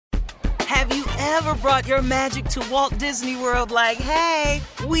ever brought your magic to Walt Disney World like, hey,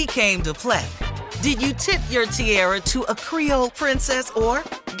 we came to play? Did you tip your tiara to a Creole princess or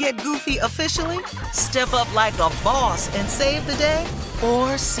get goofy officially? Step up like a boss and save the day?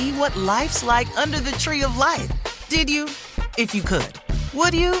 Or see what life's like under the tree of life? Did you? If you could.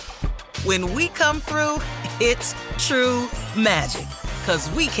 Would you? When we come through, it's true magic.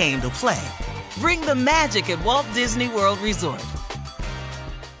 'Cause we came to play. Bring the magic at Walt Disney World Resort.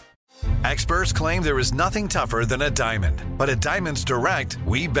 Experts claim there is nothing tougher than a diamond. But at Diamonds Direct,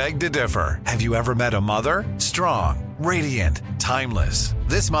 we beg to differ. Have you ever met a mother? Strong, radiant, timeless.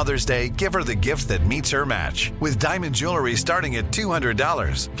 This Mother's Day, give her the gift that meets her match. With diamond jewelry starting at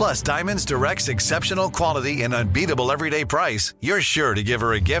 $200. Plus, Diamonds Direct's exceptional quality and unbeatable everyday price, you're sure to give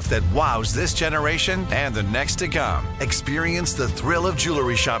her a gift that wows this generation and the next to come. Experience the thrill of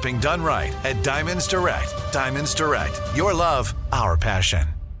jewelry shopping done right at Diamonds Direct. Diamonds Direct. Your love, our passion.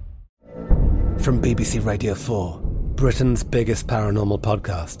 From BBC Radio 4, Britain's biggest paranormal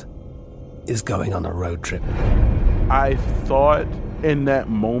podcast is going on a road trip. I thought in that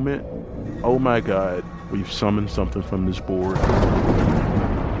moment, oh my God, we've summoned something from this board.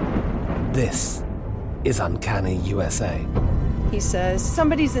 This is Uncanny USA. He says,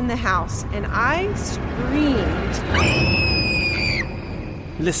 somebody's in the house, and I screamed.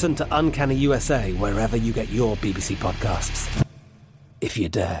 Listen to Uncanny USA wherever you get your BBC podcasts, if you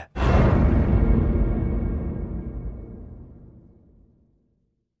dare.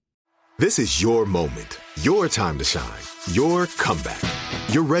 This is your moment, your time to shine, your comeback.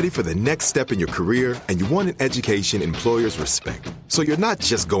 You're ready for the next step in your career, and you want an education employers respect. So you're not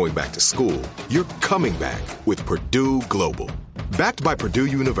just going back to school, you're coming back with Purdue Global. Backed by Purdue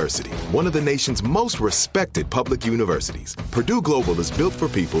University, one of the nation's most respected public universities, Purdue Global is built for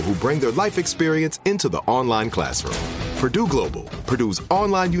people who bring their life experience into the online classroom. Purdue Global, Purdue's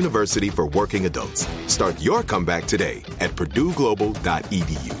online university for working adults. Start your comeback today at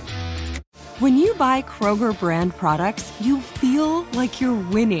purdueglobal.edu. When you buy Kroger brand products, you feel like you're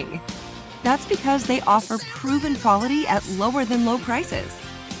winning. That's because they offer proven quality at lower than low prices.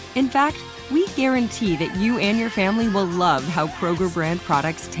 In fact, we guarantee that you and your family will love how Kroger brand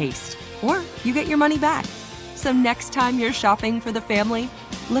products taste, or you get your money back. So next time you're shopping for the family,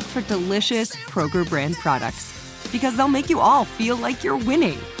 look for delicious Kroger brand products, because they'll make you all feel like you're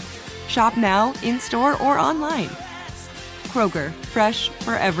winning. Shop now, in-store, or online. Kroger, fresh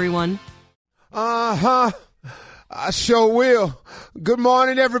for everyone. I sure will. Good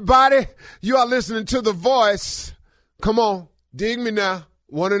morning, everybody. You are listening to The Voice. Come on, dig me now.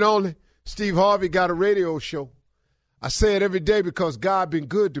 One and only, Steve Harvey got a radio show. I say it every day because God been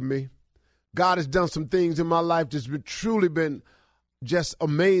good to me. God has done some things in my life that's truly been just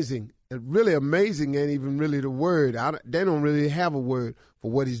amazing. Really amazing ain't even really the word. They don't really have a word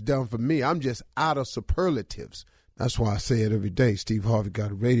for what he's done for me. I'm just out of superlatives. That's why I say it every day. Steve Harvey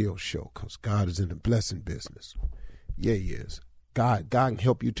got a radio show because God is in the blessing business. Yeah, he is. God can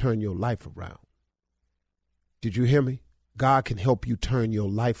help you turn your life around. Did you hear me? God can help you turn your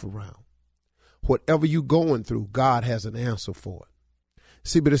life around. Whatever you're going through, God has an answer for it.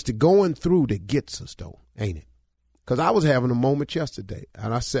 See, but it's the going through that gets us, though, ain't it? Because I was having a moment yesterday,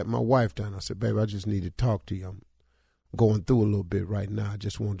 and I sat my wife down. I said, baby, I just need to talk to you. I'm going through a little bit right now. I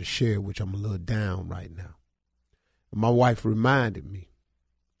just wanted to share, which I'm a little down right now. My wife reminded me.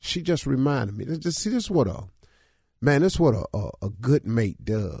 She just reminded me. This is what a good mate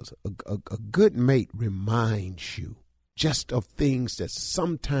does. A good mate reminds you just of things that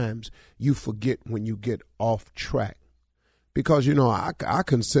sometimes you forget when you get off track. Because, you know, I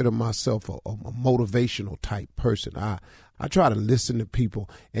consider myself a motivational type person. I try to listen to people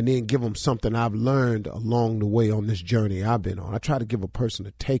and then give them something I've learned along the way on this journey I've been on. I try to give a person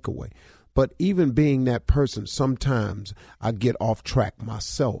a takeaway. But even being that person, sometimes I get off track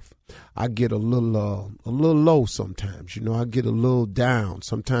myself. I get a little low sometimes. You know, I get a little down.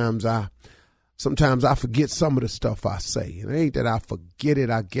 Sometimes I forget some of the stuff I say. It ain't that I forget it,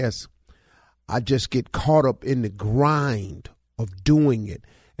 I guess. I just get caught up in the grind of doing it.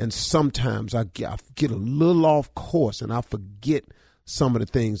 And sometimes I get a little off course and I forget some of the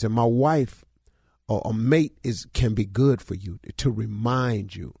things. And my wife, or a mate, can be good for you to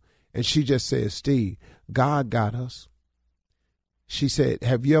remind you. And she just said, Steve, God got us. She said,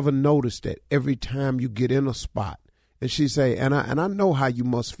 have you ever noticed that every time you get in a spot, and she say, and I know how you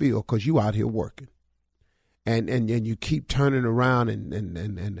must feel because you out here working. And you keep turning around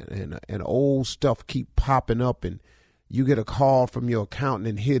and old stuff keep popping up, and you get a call from your accountant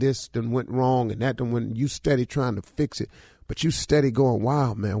and hear this done went wrong and that done went, you steady trying to fix it, but you steady going,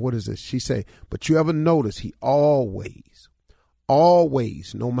 wow, man, what is this? She say, but you ever notice he always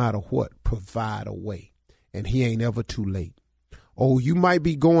always, no matter what, provide a way. And he ain't ever too late. Oh, you might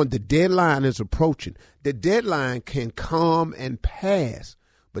be going, the deadline is approaching. The deadline can come and pass,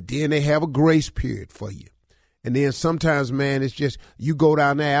 but then they have a grace period for you. And then sometimes, man, it's just you go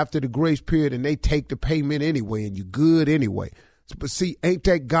down there after the grace period and they take the payment anyway and you're good anyway. But see, ain't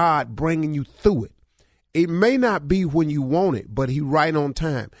that God bringing you through it? It may not be when you want it, but he right on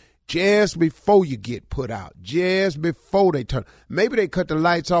time. Just before you get put out, just before they turn. Maybe they cut the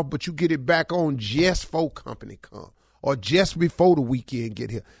lights off, but you get it back on just before company come or just before the weekend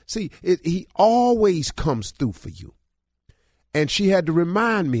get here. See, he always comes through for you. And she had to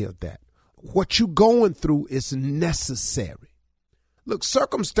remind me of that. What you going through is necessary. Look,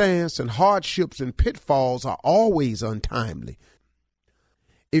 circumstance and hardships and pitfalls are always untimely.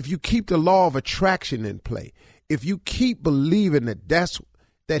 If you keep the law of attraction in play, if you keep believing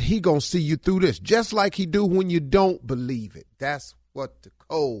that he gonna see you through this, just like he do when you don't believe it. That's what the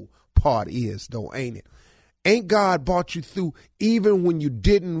cold part is, though, ain't it? Ain't God brought you through even when you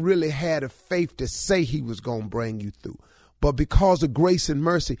didn't really have the faith to say he was gonna bring you through? But because of grace and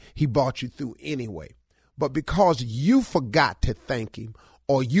mercy, he brought you through anyway. But because you forgot to thank him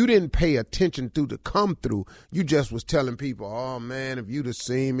or you didn't pay attention to the come through, you just was telling people, oh, man, if you'd have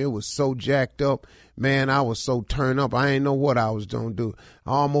seen me, it was so jacked up. Man, I was so turned up. I ain't know what I was going to do.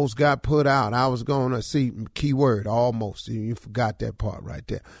 I almost got put out. I was going to see, keyword, almost. You forgot that part right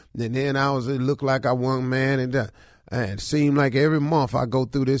there. And then it looked like I won, man. And it seemed like every month I go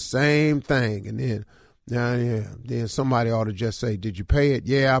through this same thing. And then, then somebody ought to just say, did you pay it?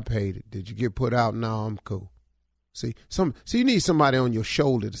 Yeah, I paid it. Did you get put out? No, I'm cool. See, you need somebody on your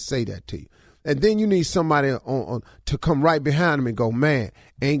shoulder to say that to you. And then you need somebody to come right behind them and go, man,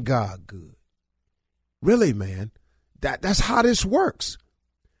 ain't God good? Really, man, that's how this works.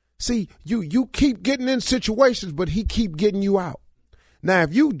 See, you keep getting in situations, but he keep getting you out. Now,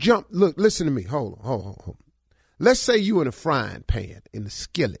 if you jump, look, listen to me. Hold on. Let's say you in a frying pan, in the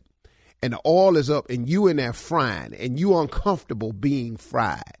skillet, and the oil is up and you in there frying and you uncomfortable being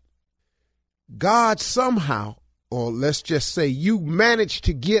fried. God somehow, or let's just say you managed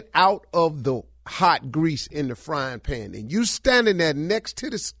to get out of the hot grease in the frying pan and you standing there next to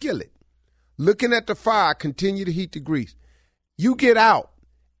the skillet, looking at the fire, continue to heat the grease. You get out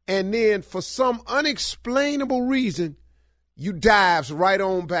and then for some unexplainable reason, you dives right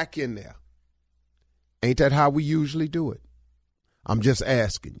on back in there. Ain't that how we usually do it? I'm just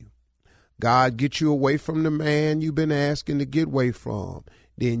asking you. God get you away from the man you've been asking to get away from.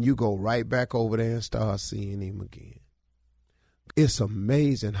 Then you go right back over there and start seeing him again. It's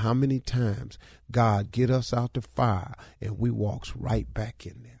amazing how many times God get us out the fire and we walks right back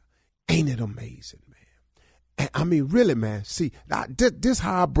in there. Ain't it amazing, man? And I mean, really, man, see, this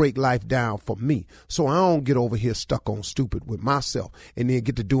how I break life down for me. So I don't get over here stuck on stupid with myself and then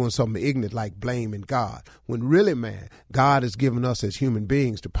get to doing something ignorant like blaming God. When really, man, God has given us as human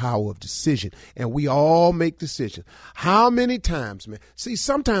beings the power of decision and we all make decisions. How many times, man? See,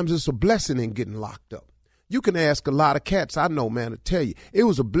 sometimes it's a blessing in getting locked up. You can ask a lot of cats I know, man, to tell you. It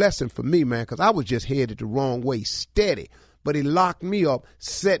was a blessing for me, man, because I was just headed the wrong way steady. But he locked me up,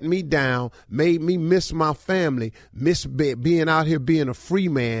 set me down, made me miss my family, miss being out here being a free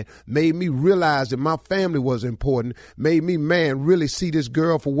man, made me realize that my family was important, made me, man, really see this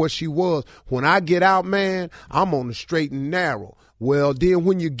girl for what she was. When I get out, man, I'm on the straight and narrow. Well, then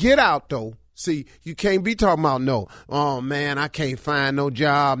when you get out, though, see, you can't be talking about, no, oh, man, I can't find no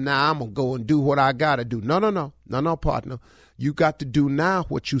job now. I'm going to go and do what I got to do. No, partner. You got to do now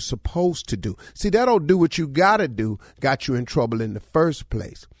what you're supposed to do. See, that don't do what you got to do, got you in trouble in the first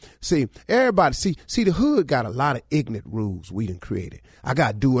place. See, everybody, see, the hood got a lot of ignorant rules we done created. I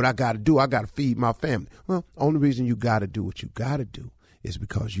got to do what I got to do. I got to feed my family. Well, only reason you got to do what you got to do is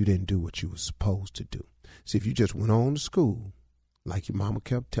because you didn't do what you were supposed to do. See, if you just went on to school, like your mama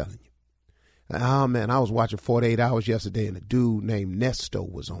kept telling you. Oh, man, I was watching 48 Hours yesterday, and a dude named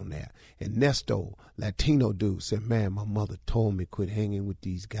Nesto was on there. And Nesto, Latino dude, said, man, my mother told me quit hanging with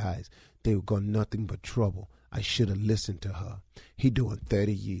these guys. They were going nothing but trouble. I should have listened to her. He doing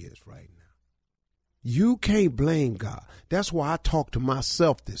 30 years right now. You can't blame God. That's why I talk to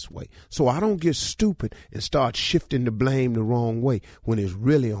myself this way, so I don't get stupid and start shifting the blame the wrong way when it's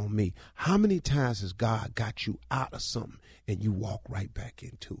really on me. How many times has God got you out of something and you walk right back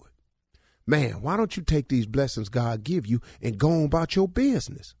into it? Man, why don't you take these blessings God give you and go on about your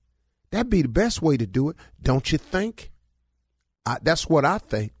business? That'd be the best way to do it, don't you think? That's what I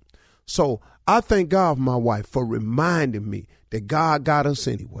think. So I thank God for my wife for reminding me that God got us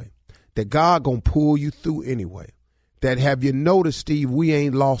anyway, that God gonna pull you through anyway. That have you noticed, Steve, we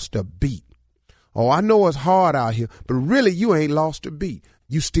ain't lost a beat. Oh, I know it's hard out here, but really you ain't lost a beat.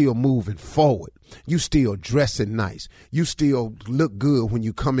 You still moving forward. You still dressing nice. You still look good when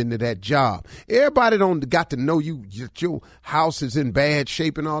you come into that job. Everybody don't got to know you, your house is in bad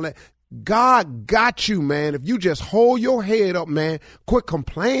shape and all that. God got you, man. If you just hold your head up, man, quit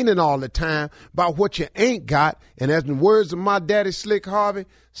complaining all the time about what you ain't got. And as in the words of my daddy, Slick Harvey,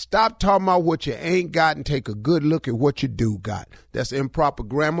 stop talking about what you ain't got and take a good look at what you do got. That's improper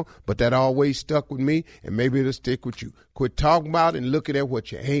grammar, but that always stuck with me, and maybe it'll stick with you. Quit talking about and looking at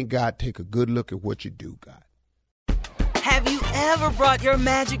what you ain't got. Take a good look at what you do got. Have you ever brought your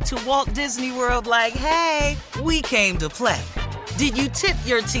magic to Walt Disney World like, hey, we came to play? Did you tip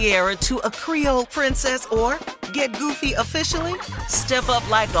your tiara to a Creole princess or get goofy officially? Step up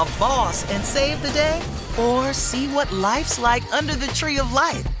like a boss and save the day? Or see what life's like under the tree of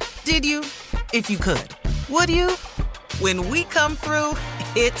life? Did you? If you could. Would you? When we come through,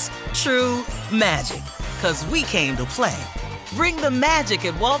 it's true magic. 'Cause we came to play. Bring the magic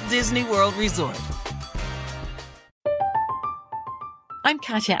at Walt Disney World Resort. I'm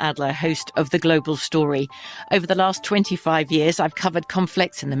Katya Adler, host of The Global Story. Over the last 25 years, I've covered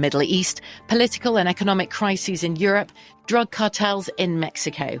conflicts in the Middle East, political and economic crises in Europe, drug cartels in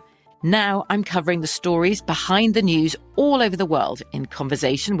Mexico. Now I'm covering the stories behind the news all over the world in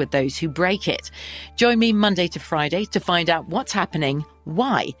conversation with those who break it. Join me Monday to Friday to find out what's happening,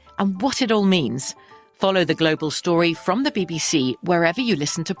 why, and what it all means. Follow The Global Story from the BBC wherever you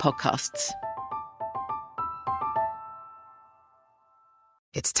listen to podcasts.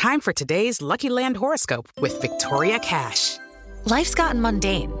 It's time for today's Lucky Land horoscope with Victoria Cash. Life's gotten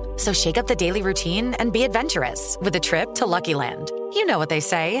mundane, so shake up the daily routine and be adventurous with a trip to Lucky Land. You know what they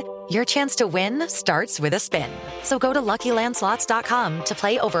say, your chance to win starts with a spin. So go to LuckyLandSlots.com to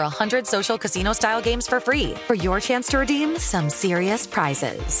play over 100 social casino-style games for free for your chance to redeem some serious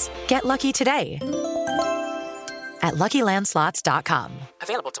prizes. Get lucky today at LuckyLandSlots.com.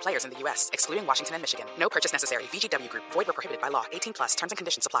 Available to players in the U.S., excluding Washington and Michigan. No purchase necessary. VGW Group. Void where prohibited by law. 18+. Terms and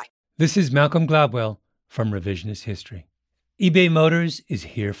conditions apply. This is Malcolm Gladwell from Revisionist History. eBay Motors is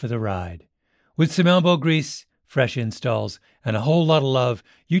here for the ride. With some elbow grease, fresh installs, and a whole lot of love,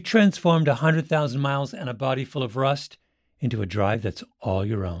 you transformed 100,000 miles and a body full of rust into a drive that's all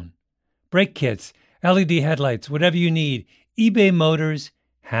your own. Brake kits, LED headlights, whatever you need, eBay Motors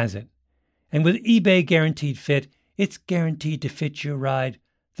has it. And with eBay Guaranteed Fit, it's guaranteed to fit your ride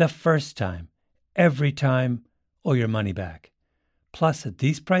the first time, every time, or your money back. Plus, at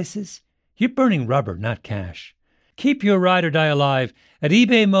these prices, you're burning rubber, not cash. Keep your ride or die alive at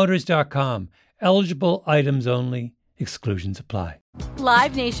ebaymotors.com. Eligible items only. Exclusions apply.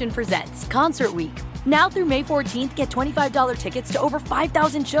 Live Nation presents Concert Week. Now through May 14th, get $25 tickets to over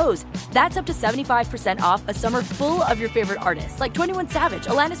 5,000 shows. That's up to 75% off a summer full of your favorite artists like 21 Savage,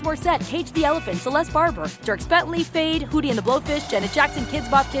 Alanis Morissette, Cage the Elephant, Celeste Barber, Dierks Bentley, Fade, Hootie and the Blowfish, Janet Jackson,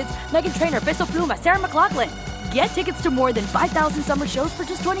 Kidz Bop Kids, Meghan Trainor, Bissell Pluma, Sarah McLachlan. Get tickets to more than 5,000 summer shows for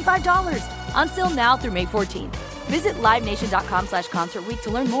just $25. Until now through May 14th. Visit LiveNation.com/Concert Week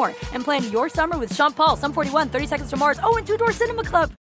to learn more and plan your summer with Sean Paul, Sum 41, 30 Seconds to Mars, and Two Door Cinema Club.